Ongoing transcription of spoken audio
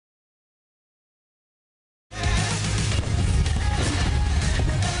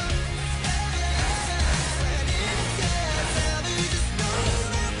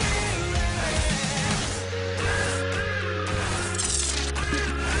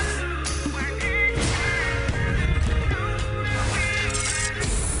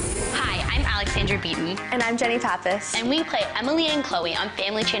Alexandra Beaton. And I'm Jenny Pappas. And we play Emily and Chloe on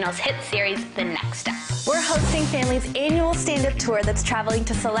Family Channel's hit series, The Next Step. We're hosting Family's annual stand-up tour that's traveling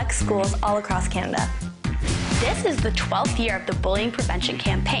to select schools all across Canada. This is the 12th year of the bullying prevention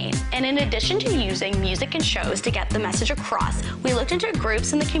campaign, and in addition to using music and shows to get the message across, we looked into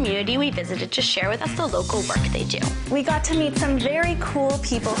groups in the community we visited to share with us the local work they do. We got to meet some very cool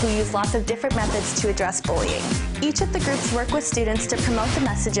people who use lots of different methods to address bullying. Each of the groups work with students to promote the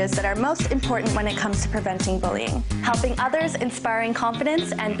messages that are most important when it comes to preventing bullying, helping others, inspiring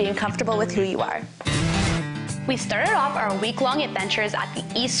confidence, and being comfortable with who you are. We started off our week-long adventures at the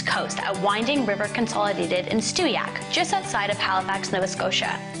East Coast at Winding River Consolidated in Stewiacke, just outside of Halifax, Nova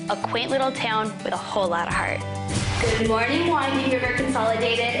Scotia, a quaint little town with a whole lot of heart. Good morning, Winding River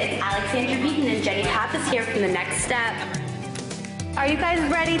Consolidated. It's Alexandra Beaton and Jenny Pappas here from The Next Step. Are you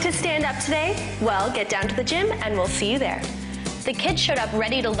guys ready to stand up today? Well, get down to the gym and we'll see you there. The kids showed up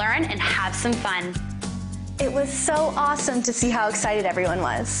ready to learn and have some fun. It was so awesome to see how excited everyone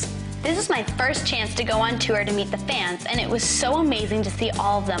was. This is my first chance to go on tour to meet the fans, and it was so amazing to see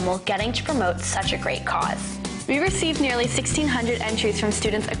all of them while getting to promote such a great cause. We received nearly 1,600 entries from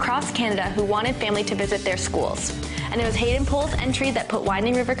students across Canada who wanted Family to visit their schools. And it was Hayden Pohl's entry that put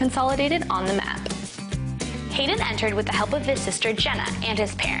Winding River Consolidated on the map. Hayden entered with the help of his sister Jenna and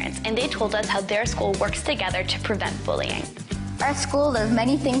his parents, and they told us how their school works together to prevent bullying. Our school does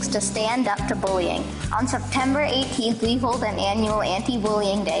many things to stand up to bullying. On September 18th, we hold an annual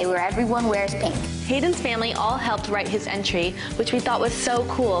anti-bullying day where everyone wears pink. Hayden's family all helped write his entry, which we thought was so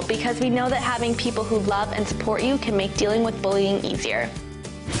cool because we know that having people who love and support you can make dealing with bullying easier.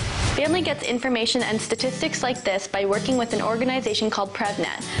 Family gets information and statistics like this by working with an organization called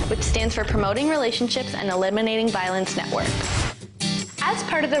PrevNet, which stands for Promoting Relationships and Eliminating Violence Network. As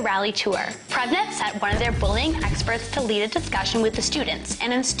part of the rally tour, PrevNet sent one of their bullying experts to lead a discussion with the students,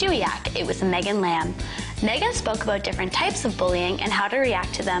 and in Stewiacke, it was Megan Lamb. Megan spoke about different types of bullying and how to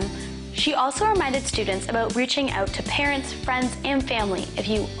react to them. She also reminded students about reaching out to parents, friends, and family if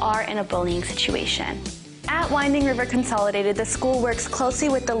you are in a bullying situation. At Winding River Consolidated, the school works closely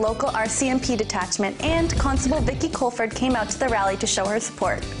with the local RCMP detachment, and Constable Vicky Colford came out to the rally to show her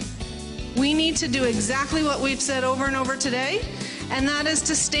support. We need to do exactly what we've said over and over today, and that is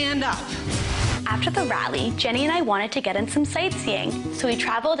to stand up. After the rally, Jenny and I wanted to get in some sightseeing, so we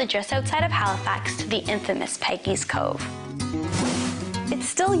traveled just outside of Halifax to the infamous Peggy's Cove. It's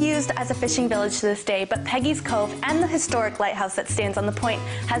still used as a fishing village to this day, but Peggy's Cove and the historic lighthouse that stands on the point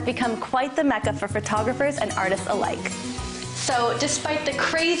has become quite the mecca for photographers and artists alike. So, despite the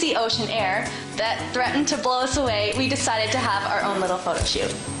crazy ocean air that threatened to blow us away, we decided to have our own little photo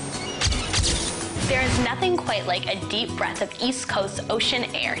shoot. There is nothing quite like a deep breath of East Coast ocean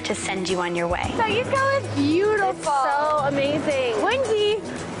air to send you on your way. Peggy's Cove is beautiful. It's so amazing. Windy.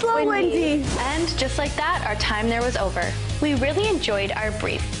 So windy. And just like that, our time there was over. We really enjoyed our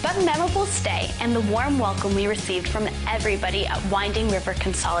brief but memorable stay and the warm welcome we received from everybody at Winding River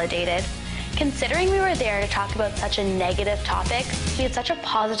Consolidated. Considering we were there to talk about such a negative topic, we had such a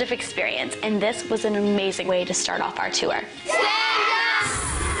positive experience, and this was an amazing way to start off our tour. Stand up!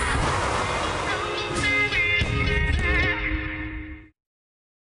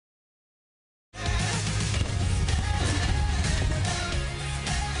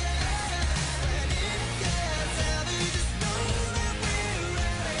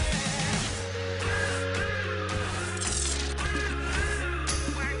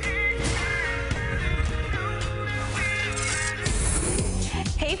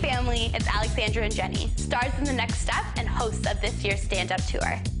 Hey family, it's Alexandra and Jenny, stars in The Next Step and hosts of this year's stand-up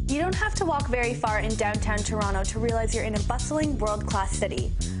tour. You don't have to walk very far in downtown Toronto to realize you're in a bustling, world-class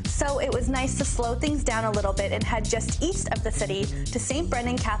city. So it was nice to slow things down a little bit and head just east of the city to St.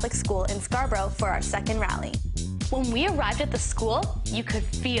 Brendan Catholic School in Scarborough for our second rally. When we arrived at the school, you could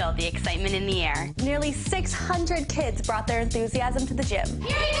feel the excitement in the air. Nearly 600 kids brought their enthusiasm to the gym.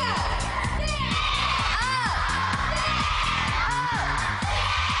 Here we go!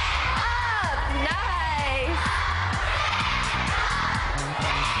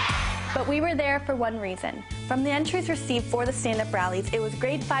 But we were there for one reason. From the entries received for the stand-up rallies, it was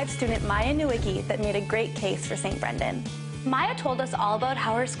grade 5 student Maya Newicki that made a great case for St. Brendan. Maya told us all about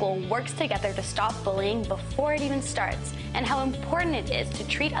how her school works together to stop bullying before it even starts, and how important it is to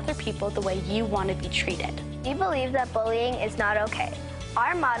treat other people the way you want to be treated. We believe that bullying is not okay.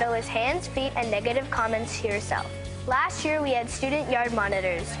 Our motto is hands, feet, and negative comments to yourself. Last year, we had student yard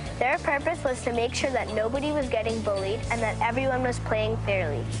monitors. Their purpose was to make sure that nobody was getting bullied and that everyone was playing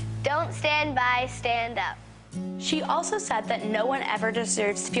fairly. Don't stand by, stand up. She also said that no one ever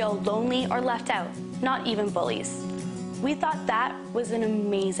deserves to feel lonely or left out, not even bullies. We thought that was an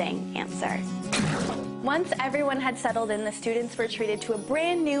amazing answer. Once everyone had settled in, the students were treated to a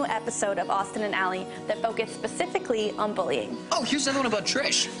brand new episode of Austin and Allie that focused specifically on bullying. Oh, here's another one about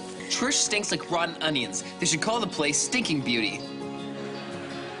Trish. Trish stinks like rotten onions. They should call the place Stinking Beauty.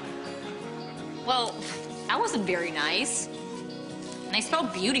 Well, that wasn't very nice. And I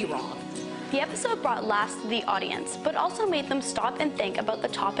spelled beauty wrong. The episode brought laughs to the audience, but also made them stop and think about the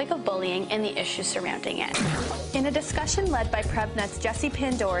topic of bullying and the issues surrounding it. In a discussion led by PrevNet's Jessie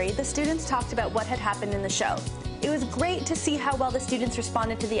Pandori, the students talked about what had happened in the show. It was great to see how well the students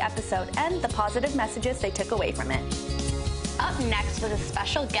responded to the episode and the positive messages they took away from it. Up next was a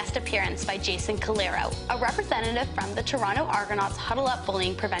special guest appearance by Jason Calero, a representative from the Toronto Argonauts Huddle Up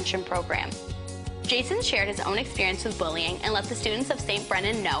Bullying Prevention Program. Jason shared his own experience with bullying and let the students of St.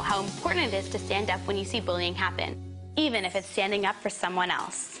 Brendan know how important it is to stand up when you see bullying happen, even if it's standing up for someone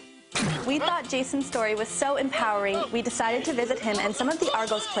else. We thought Jason's story was so empowering, we decided to visit him and some of the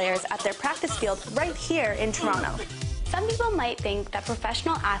Argos players at their practice field right here in Toronto. Some people might think that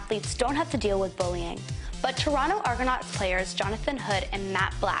professional athletes don't have to deal with bullying, but Toronto Argonauts players Jonathan Hood and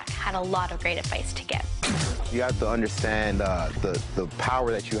Matt Black had a lot of great advice to give. You have to understand the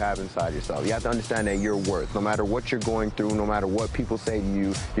power that you have inside yourself. You have to understand that you're worth. No matter what you're going through, no matter what people say to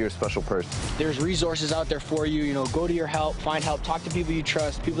you, you're a special person. There's resources out there for you. You know, go to your help, find help, talk to people you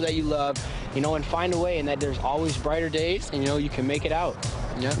trust, people that you love, you know, and find a way. And that there's always brighter days, and you know, you can make it out.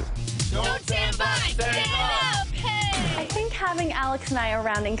 Yeah. Don't stand by, stand up! Hey! I think having Alex and I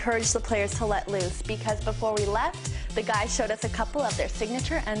around encouraged the players to let loose because before we left, the guys showed us a couple of their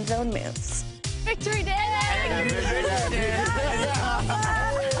signature end zone moves. Victory Day!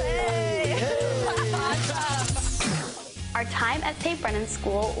 Our time at St. Brendan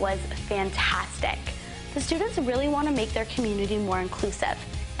School was fantastic. The students really want to make their community more inclusive,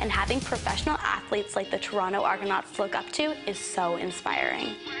 and having professional athletes like the Toronto Argonauts to look up to is so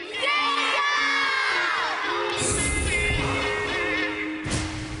inspiring.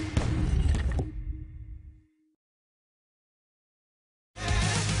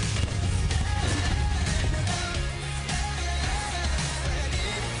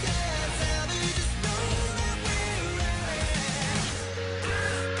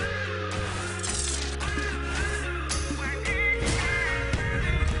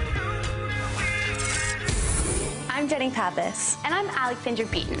 I'm Jenny Pappas. And I'm Alexandra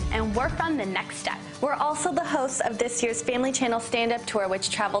Beaton, and we're from The Next Step. We're also the hosts of this year's Family Channel Stand-Up Tour, which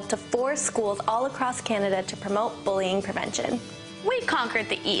traveled to 4 schools all across Canada to promote bullying prevention. We conquered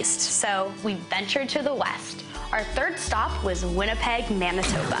the East, so we ventured to the West. Our third stop was Winnipeg,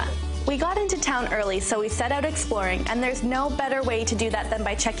 Manitoba. We got into town early, so we set out exploring, and there's no better way to do that than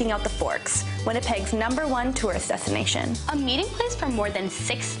by checking out the Forks, Winnipeg's #1 tourist destination. A meeting place for more than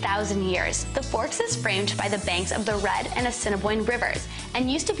 6,000 years, the Forks is framed by the banks of the Red and Assiniboine rivers and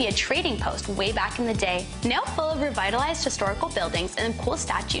used to be a trading post way back in the day. Now full of revitalized historical buildings and cool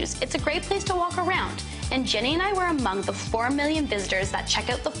statues, it's a great place to walk around. And Jenny and I were among the 4 million visitors that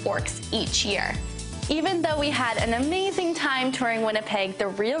check out the Forks each year. Even though we had an amazing time touring Winnipeg, the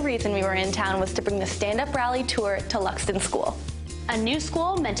real reason we were in town was to bring the stand-up rally tour to Luxton School. A new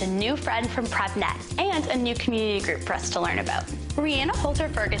school meant a new friend from PrevNet and a new community group for us to learn about. Rihanna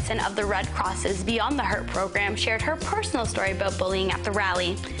Holter-Ferguson of the Red Cross's Beyond the Hurt program shared her personal story about bullying at the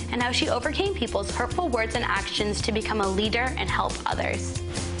rally and how she overcame people's hurtful words and actions to become a leader and help others.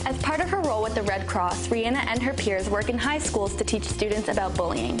 As part of her role with the Red Cross, Rihanna and her peers work in high schools to teach students about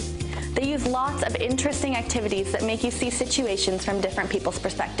bullying. They use lots of interesting activities that make you see situations from different people's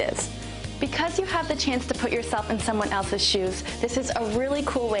perspectives. Because you have the chance to put yourself in someone else's shoes, this is a really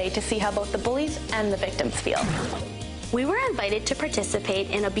cool way to see how both the bullies and the victims feel. We were invited to participate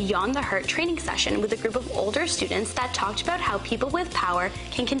in a Beyond the Hurt training session with a group of older students that talked about how people with power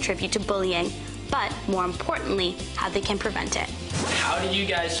can contribute to bullying, but more importantly, how they can prevent it. How did you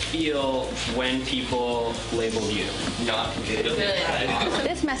guys feel when people labeled you? Not good.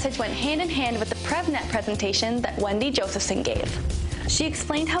 This message went hand in hand with the PrevNet presentation that Wendy Josephson gave. She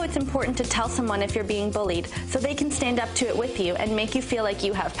explained how it's important to tell someone if you're being bullied so they can stand up to it with you and make you feel like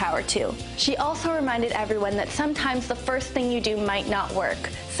you have power too. She also reminded everyone that sometimes the first thing you do might not work,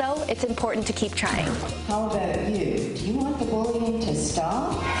 so it's important to keep trying. How about you? Do you want the bullying to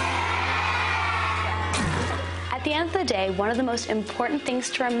stop? At the end of the day, one of the most important things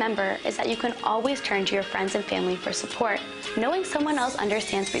to remember is that you can always turn to your friends and family for support. Knowing someone else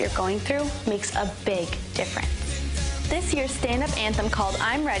understands what you're going through makes a big difference. This year's stand-up anthem called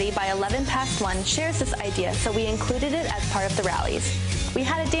I'm Ready by 11 Past 1 shares this idea, so we included it as part of the rallies. We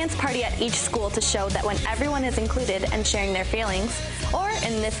had a dance party at each school to show that when everyone is included and sharing their feelings, or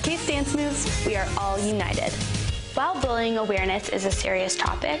in this case dance moves, we are all united. While bullying awareness is a serious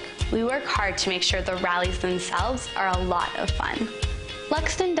topic, we work hard to make sure the rallies themselves are a lot of fun.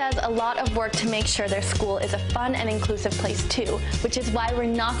 Luxton does a lot of work to make sure their school is a fun and inclusive place too, which is why we're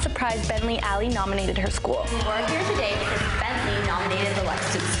not surprised Bentley Alley nominated her school. We're here today because Bentley nominated the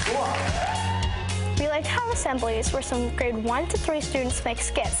Luxton school. We like to have assemblies where some grade 1 to 3 students make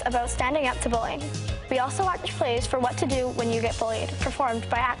skits about standing up to bullying. We also watch plays for what to do when you get bullied, performed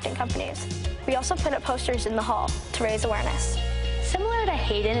by acting companies. We also put up posters in the hall to raise awareness. Similar to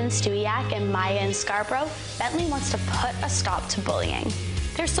Hayden and Stewiacke and Maya and Scarborough, Bentley wants to put a stop to bullying.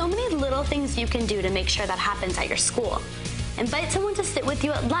 There's so many little things you can do to make sure that happens at your school. Invite someone to sit with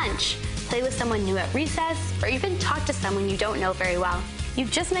you at lunch, play with someone new at recess, or even talk to someone you don't know very well. You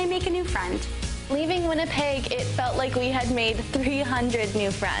just might make a new friend. Leaving Winnipeg, it felt like we had made 300 new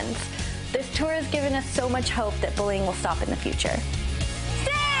friends. This tour has given us so much hope that bullying will stop in the future.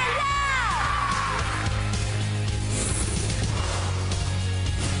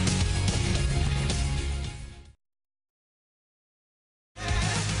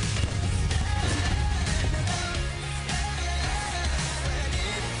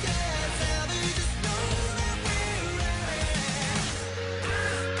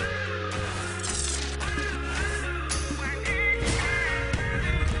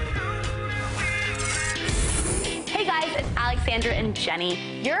 Alexandra and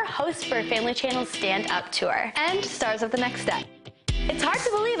Jenny, your hosts for Family Channel's Stand Up Tour. And stars of the next step. It's hard to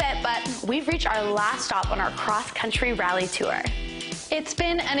believe it, but we've reached our last stop on our cross-country rally tour. It's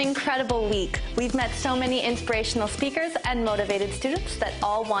been an incredible week. We've met so many inspirational speakers and motivated students that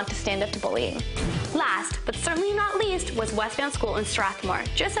all want to stand up to bullying. Last, but certainly not least, was Westbound School in Strathmore,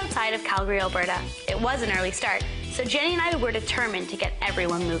 just outside of Calgary, Alberta. It was an early start, so Jenny and I were determined to get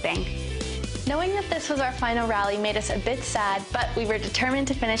everyone moving. Knowing that this was our final rally made us a bit sad, but we were determined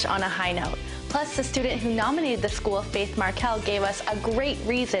to finish on a high note. Plus, the student who nominated the school, Faith Markel, gave us a great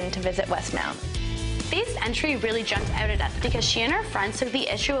reason to visit Westmount. Faith's entry really jumped out at us because she and her friends took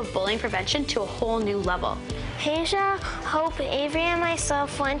the issue of bullying prevention to a whole new level. Asia, Hope, Avery, and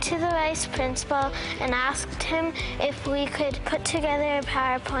myself went to the vice principal and asked him if we could put together a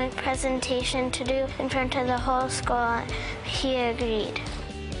PowerPoint presentation to do in front of the whole school. He agreed.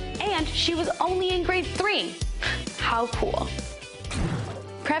 And she was only in grade 3. How cool.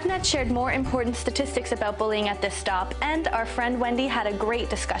 PrevNet shared more important statistics about bullying at this stop, and our friend Wendy had a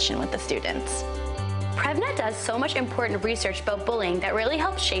great discussion with the students. PrevNet does so much important research about bullying that really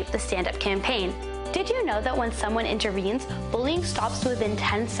helps shape the Stand Up campaign. Did you know that when someone intervenes, bullying stops within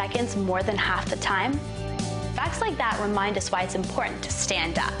 10 seconds more than half the time? Facts like that remind us why it's important to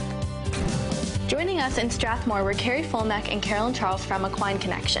stand up. Joining us in Strathmore were Carrie Fulmeck and Carolyn Charles from Equine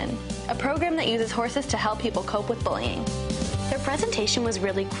Connection, a program that uses horses to help people cope with bullying. Their presentation was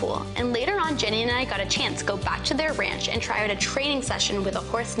really cool, and later on Jenny and I got a chance to go back to their ranch and try out a training session with a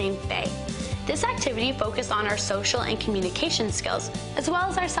horse named Faye. This activity focused on our social and communication skills, as well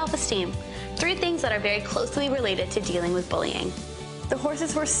as our self-esteem, 3 things that are very closely related to dealing with bullying. The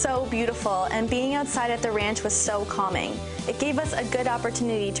horses were so beautiful, and being outside at the ranch was so calming. It gave us a good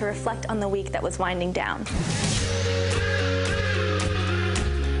opportunity to reflect on the week that was winding down.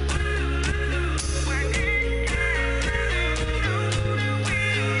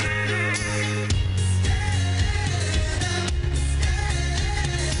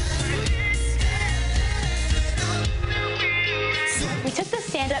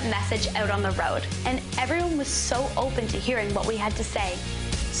 Stand-up message out on the road, and everyone was so open to hearing what we had to say.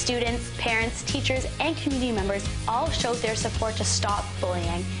 Students, parents, teachers, and community members all showed their support to stop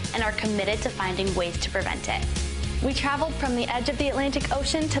bullying and are committed to finding ways to prevent it. We traveled from the edge of the Atlantic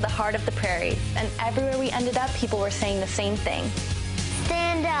Ocean to the heart of the prairies, and everywhere we ended up, people were saying the same thing.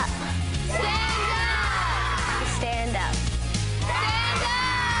 Stand up. Stand up! Stand up.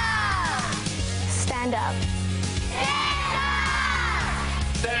 Stand up!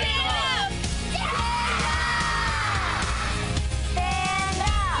 Stand up.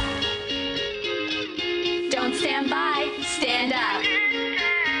 Don't stand by, stand up.